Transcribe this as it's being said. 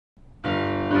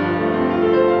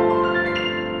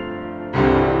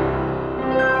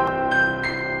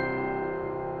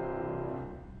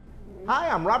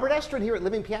I'm Robert Estrin here at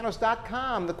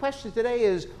livingpianos.com. The question today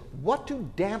is, what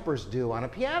do dampers do on a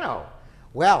piano?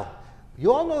 Well,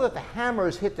 you all know that the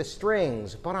hammers hit the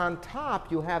strings, but on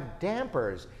top you have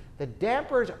dampers. The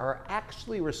dampers are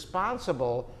actually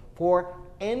responsible for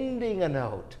ending a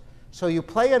note. So you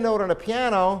play a note on a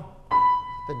piano,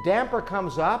 the damper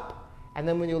comes up, and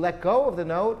then when you let go of the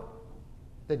note,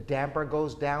 the damper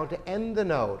goes down to end the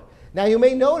note. Now you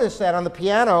may notice that on the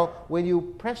piano, when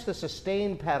you press the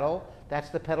sustain pedal, that's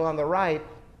the pedal on the right,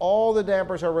 all the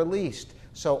dampers are released.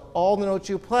 So all the notes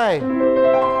you play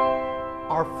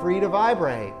are free to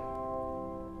vibrate.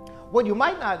 What you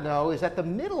might not know is that the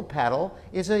middle pedal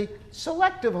is a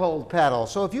selective hold pedal.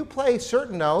 So if you play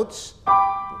certain notes,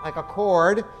 like a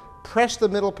chord, press the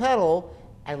middle pedal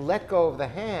and let go of the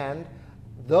hand,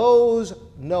 those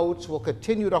notes will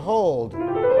continue to hold.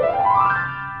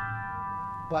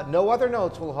 But no other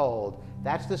notes will hold.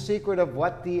 That's the secret of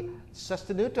what the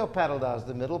sostenuto pedal does,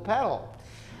 the middle pedal.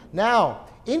 Now,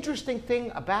 interesting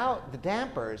thing about the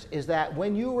dampers is that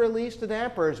when you release the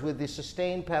dampers with the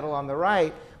sustain pedal on the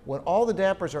right, when all the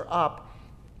dampers are up,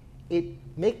 it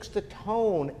makes the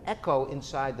tone echo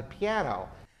inside the piano.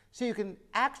 So you can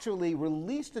actually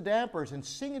release the dampers and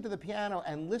sing into the piano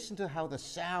and listen to how the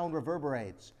sound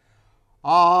reverberates.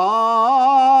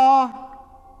 Ah.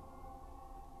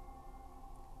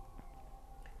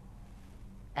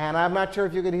 And I'm not sure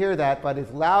if you can hear that, but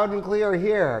it's loud and clear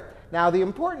here. Now, the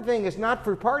important thing is not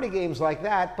for party games like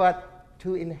that, but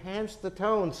to enhance the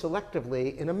tone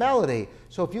selectively in a melody.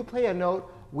 So if you play a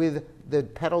note with the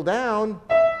pedal down,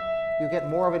 you get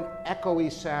more of an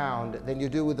echoey sound than you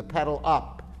do with the pedal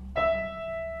up,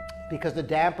 because the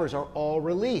dampers are all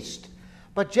released.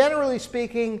 But generally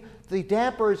speaking, the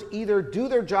dampers either do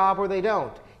their job or they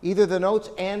don't. Either the notes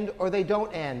end or they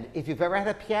don't end. If you've ever had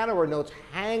a piano where notes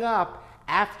hang up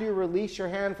after you release your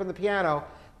hand from the piano,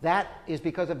 that is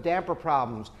because of damper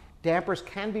problems. Dampers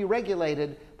can be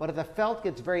regulated, but if the felt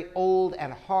gets very old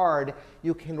and hard,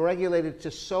 you can regulate it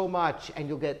just so much, and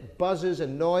you'll get buzzes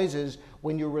and noises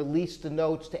when you release the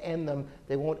notes to end them.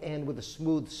 They won't end with a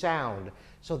smooth sound.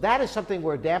 So that is something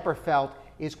where damper felt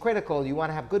is critical. You want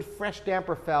to have good, fresh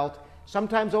damper felt.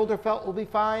 Sometimes older felt will be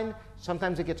fine.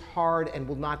 Sometimes it gets hard and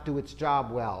will not do its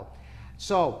job well.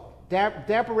 So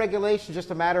damper regulation is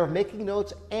just a matter of making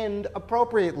notes end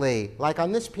appropriately. Like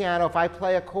on this piano, if I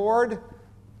play a chord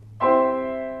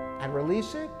and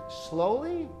release it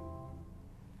slowly,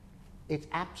 it's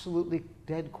absolutely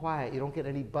dead quiet. You don't get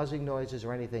any buzzing noises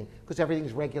or anything because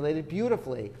everything's regulated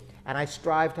beautifully. And I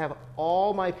strive to have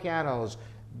all my pianos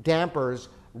dampers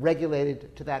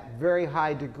regulated to that very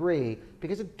high degree,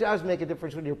 because it does make a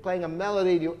difference when you're playing a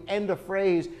melody and you end a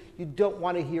phrase. You don't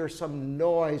want to hear some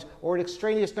noise or an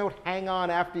extraneous note hang on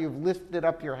after you've lifted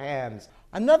up your hands.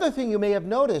 Another thing you may have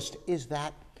noticed is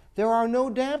that there are no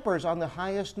dampers on the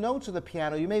highest notes of the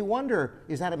piano. You may wonder,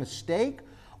 is that a mistake?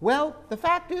 Well, the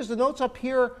fact is the notes up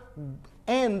here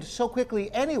end so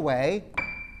quickly anyway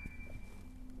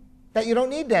that you don't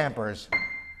need dampers.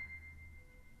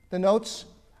 The notes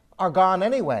are gone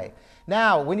anyway.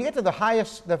 Now, when you get to the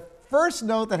highest, the first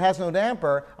note that has no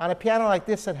damper, on a piano like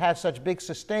this that has such big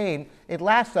sustain, it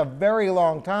lasts a very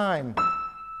long time.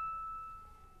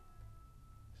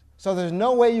 So there's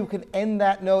no way you can end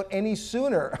that note any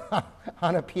sooner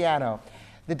on a piano.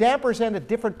 The dampers end at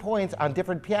different points on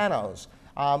different pianos.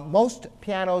 Most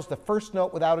pianos, the first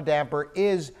note without a damper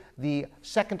is the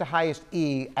second to highest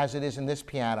E, as it is in this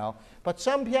piano. But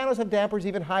some pianos have dampers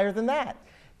even higher than that.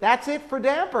 That's it for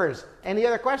dampers. Any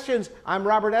other questions? I'm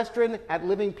Robert Estrin at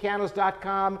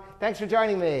livingpianos.com. Thanks for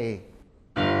joining me.